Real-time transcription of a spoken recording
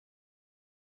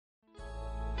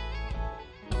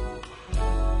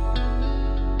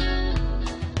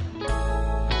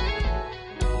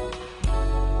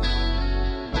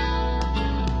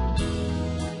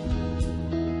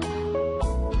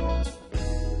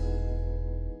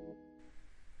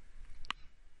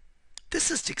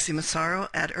Dixie Massaro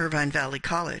at Irvine Valley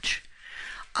College.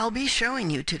 I'll be showing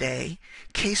you today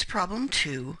case problem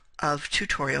 2 of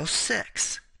tutorial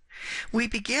 6. We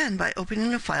begin by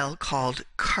opening a file called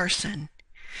Carson.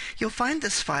 You'll find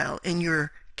this file in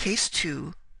your case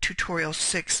 2 tutorial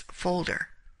 6 folder.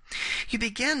 You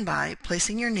begin by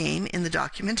placing your name in the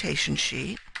documentation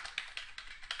sheet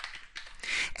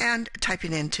and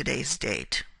typing in today's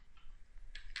date.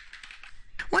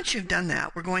 Once you've done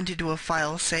that, we're going to do a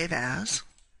file save as.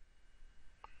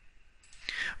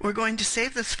 We're going to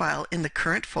save this file in the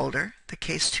current folder, the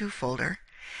case 2 folder,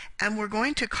 and we're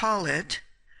going to call it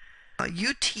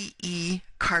UTE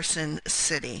Carson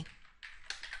City.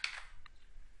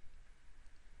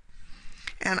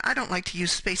 And I don't like to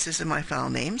use spaces in my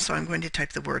file name, so I'm going to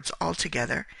type the words all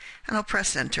together, and I'll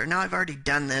press enter. Now I've already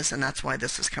done this, and that's why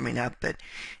this is coming up, but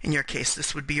in your case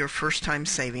this would be your first time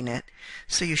saving it,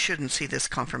 so you shouldn't see this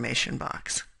confirmation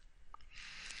box.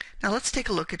 Now let's take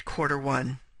a look at quarter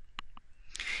 1.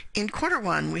 In quarter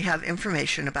 1 we have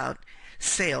information about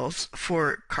sales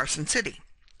for Carson City.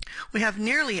 We have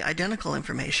nearly identical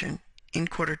information in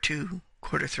quarter 2,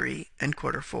 quarter 3, and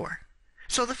quarter 4.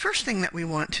 So the first thing that we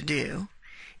want to do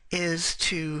is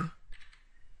to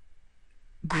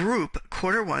group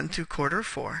quarter 1 through quarter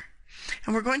 4,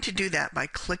 and we're going to do that by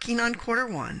clicking on quarter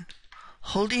 1,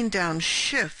 holding down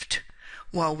shift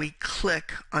while we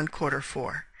click on quarter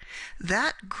 4.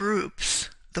 That groups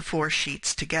the 4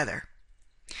 sheets together.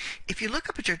 If you look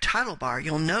up at your title bar,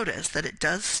 you'll notice that it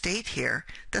does state here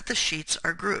that the sheets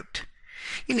are grouped.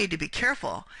 You need to be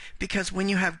careful, because when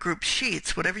you have grouped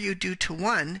sheets, whatever you do to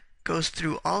one goes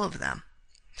through all of them.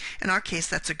 In our case,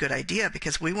 that's a good idea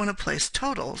because we want to place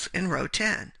totals in row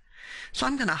 10. So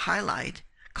I'm going to highlight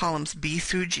columns B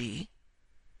through G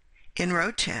in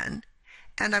row 10,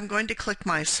 and I'm going to click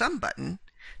my Sum button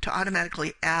to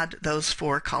automatically add those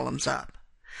 4 columns up.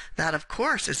 That, of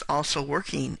course, is also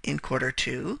working in quarter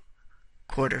 2,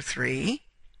 quarter 3,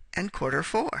 and quarter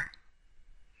 4.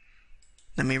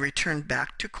 Let me return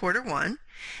back to quarter 1,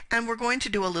 and we're going to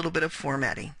do a little bit of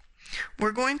formatting.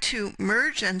 We're going to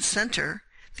merge and center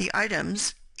the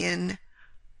items in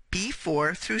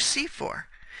B4 through C4.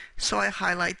 So I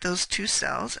highlight those 2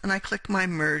 cells and I click my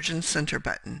Merge and Center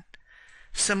button.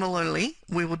 Similarly,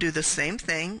 we will do the same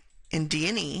thing in D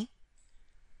and E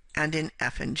and in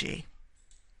F and G.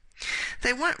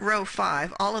 They want row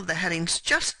 5, all of the headings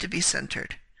just to be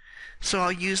centered. So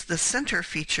I'll use the Center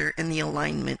feature in the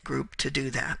Alignment group to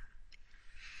do that.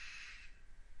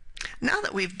 Now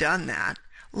that we've done that,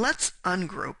 let's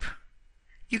ungroup.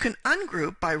 You can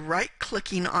ungroup by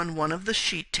right-clicking on one of the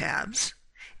sheet tabs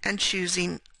and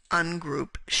choosing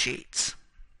Ungroup Sheets.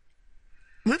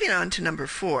 Moving on to number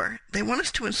 4, they want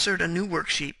us to insert a new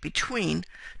worksheet between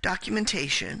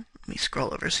documentation, let me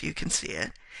scroll over so you can see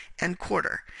it, and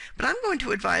quarter. But I'm going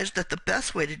to advise that the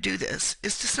best way to do this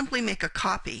is to simply make a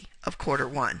copy of quarter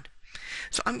 1.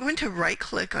 So I'm going to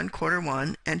right-click on quarter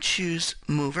 1 and choose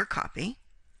Move or Copy.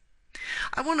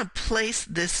 I want to place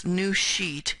this new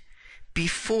sheet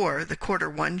before the quarter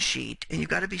 1 sheet, and you've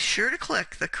got to be sure to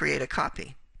click the Create a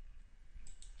Copy.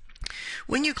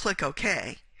 When you click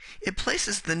OK, it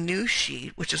places the new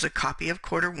sheet, which is a copy of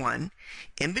quarter 1,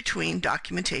 in between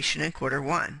documentation and quarter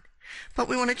 1. But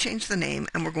we want to change the name,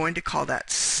 and we're going to call that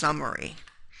Summary.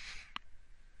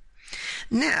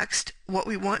 Next, what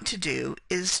we want to do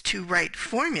is to write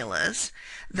formulas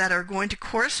that are going to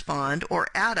correspond or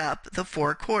add up the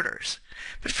 4 quarters.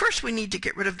 But first we need to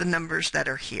get rid of the numbers that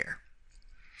are here.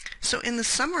 So in the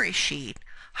summary sheet,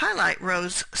 highlight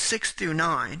rows 6 through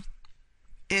 9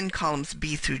 in columns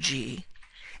B through G,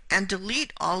 and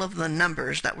delete all of the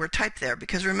numbers that were typed there,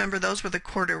 because remember, those were the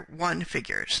quarter 1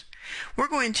 figures. We're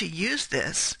going to use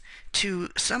this to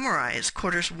summarize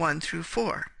quarters 1 through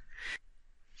 4.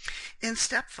 In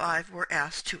step 5, we're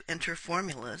asked to enter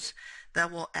formulas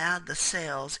that will add the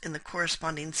sales in the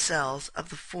corresponding cells of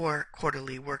the 4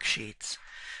 quarterly worksheets.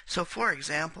 So for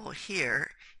example,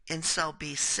 here in cell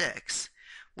B6,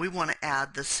 we want to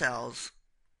add the cells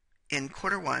in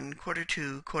quarter 1, quarter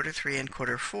 2, quarter 3, and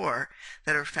quarter 4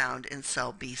 that are found in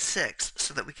cell B6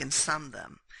 so that we can sum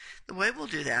them. The way we'll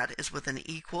do that is with an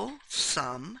equal,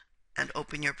 sum, and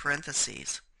open your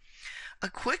parentheses. A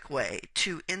quick way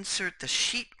to insert the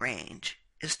sheet range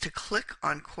is to click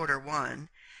on quarter 1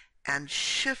 and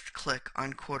shift-click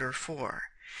on quarter 4.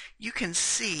 You can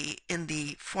see in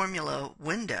the formula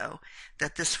window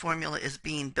that this formula is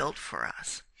being built for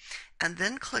us. And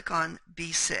then click on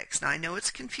B6. Now I know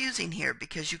it's confusing here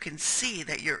because you can see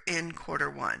that you're in quarter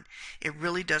 1. It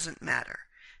really doesn't matter.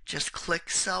 Just click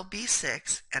cell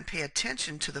B6 and pay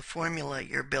attention to the formula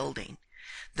you're building.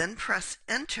 Then press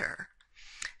Enter,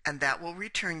 and that will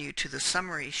return you to the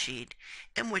summary sheet,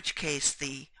 in which case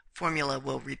the formula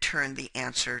will return the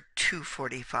answer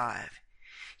 245.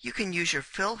 You can use your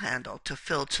fill handle to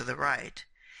fill to the right,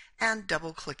 and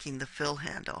double-clicking the fill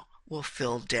handle will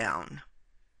fill down.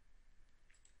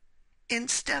 In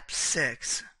step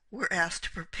 6, we're asked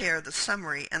to prepare the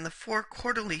summary and the 4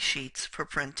 quarterly sheets for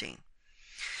printing.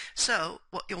 So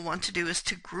what you'll want to do is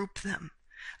to group them.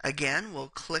 Again, we'll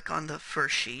click on the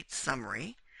first sheet,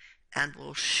 Summary, and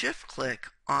we'll shift-click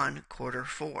on Quarter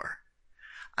 4.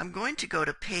 I'm going to go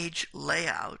to Page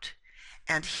Layout,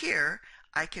 and here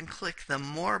I can click the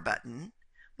More button,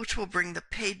 which will bring the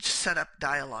Page Setup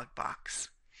dialog box.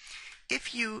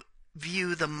 If you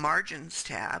view the Margins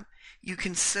tab, you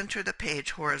can center the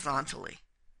page horizontally.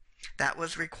 That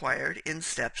was required in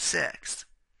Step 6.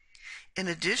 In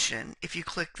addition, if you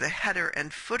click the Header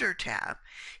and Footer tab,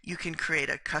 you can create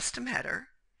a custom header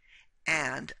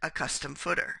and a custom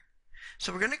footer.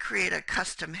 So we're going to create a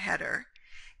custom header,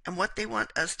 and what they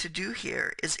want us to do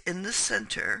here is in the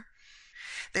center,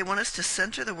 they want us to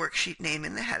center the worksheet name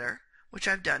in the header, which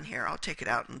I've done here. I'll take it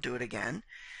out and do it again.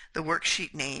 The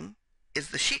worksheet name is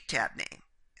the Sheet tab name,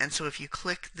 and so if you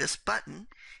click this button,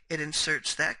 it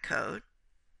inserts that code.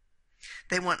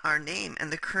 They want our name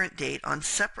and the current date on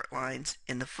separate lines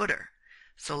in the footer.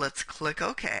 So let's click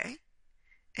OK,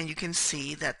 and you can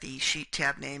see that the Sheet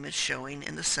tab name is showing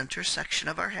in the center section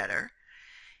of our header.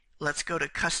 Let's go to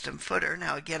Custom Footer.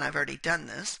 Now again, I've already done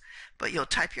this, but you'll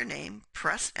type your name,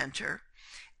 press Enter,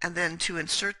 and then to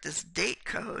insert this date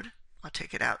code, I'll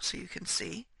take it out so you can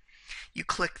see, you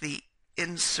click the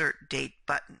Insert Date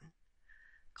button.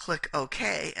 Click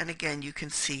OK, and again you can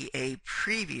see a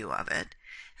preview of it.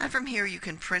 And from here you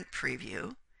can print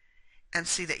preview and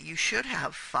see that you should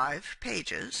have 5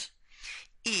 pages,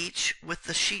 each with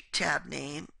the Sheet tab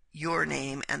name, your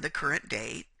name, and the current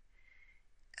date.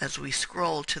 As we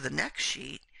scroll to the next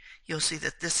sheet, you'll see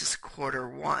that this is Quarter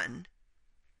 1,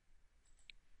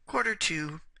 Quarter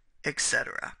 2,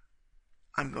 etc.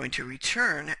 I'm going to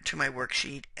return to my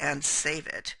worksheet and save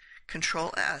it.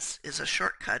 Control S is a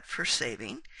shortcut for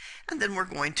saving, and then we're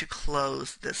going to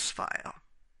close this file.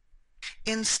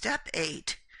 In Step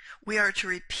 8, we are to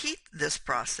repeat this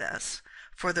process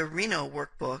for the Reno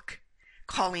workbook,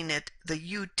 calling it the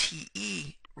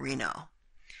UTE Reno.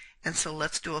 And so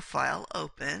let's do a file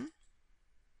open,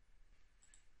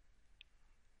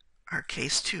 our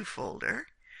Case 2 folder.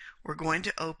 We're going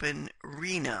to open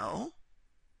Reno,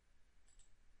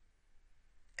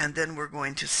 and then we're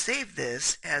going to save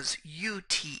this as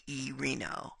UTE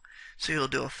Reno. So you'll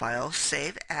do a file,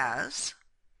 Save As.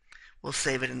 We'll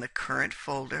save it in the current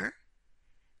folder,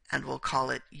 and we'll call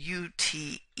it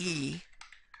UTE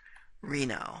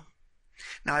Reno.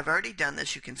 Now I've already done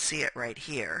this, you can see it right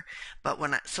here, but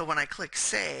when I click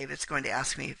Save, it's going to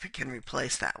ask me if it can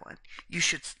replace that one. You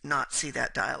should not see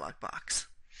that dialog box.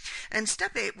 In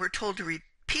Step 8, we're told to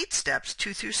repeat steps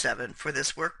 2 through 7 for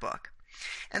this workbook.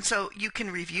 And so you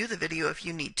can review the video if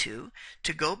you need to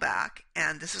go back,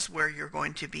 and this is where you're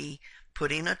going to be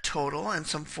putting a total and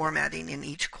some formatting in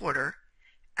each quarter,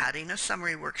 adding a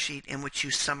summary worksheet in which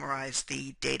you summarize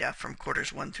the data from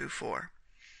quarters 1 through 4.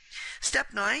 Step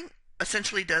 9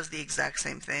 essentially does the exact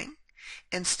same thing.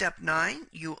 In Step 9,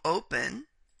 you open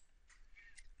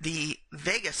the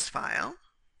Vegas file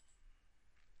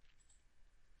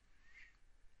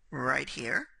right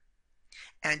here,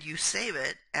 and you save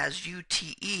it as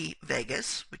UTE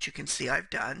Vegas, which you can see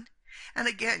I've done. And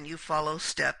again, you follow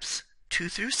steps 2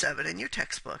 through 7 in your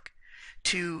textbook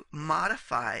to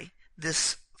modify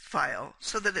this file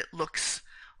so that it looks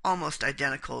almost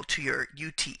identical to your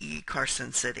UTE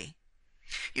Carson City.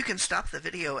 You can stop the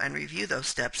video and review those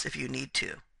steps if you need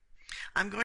to. I'm going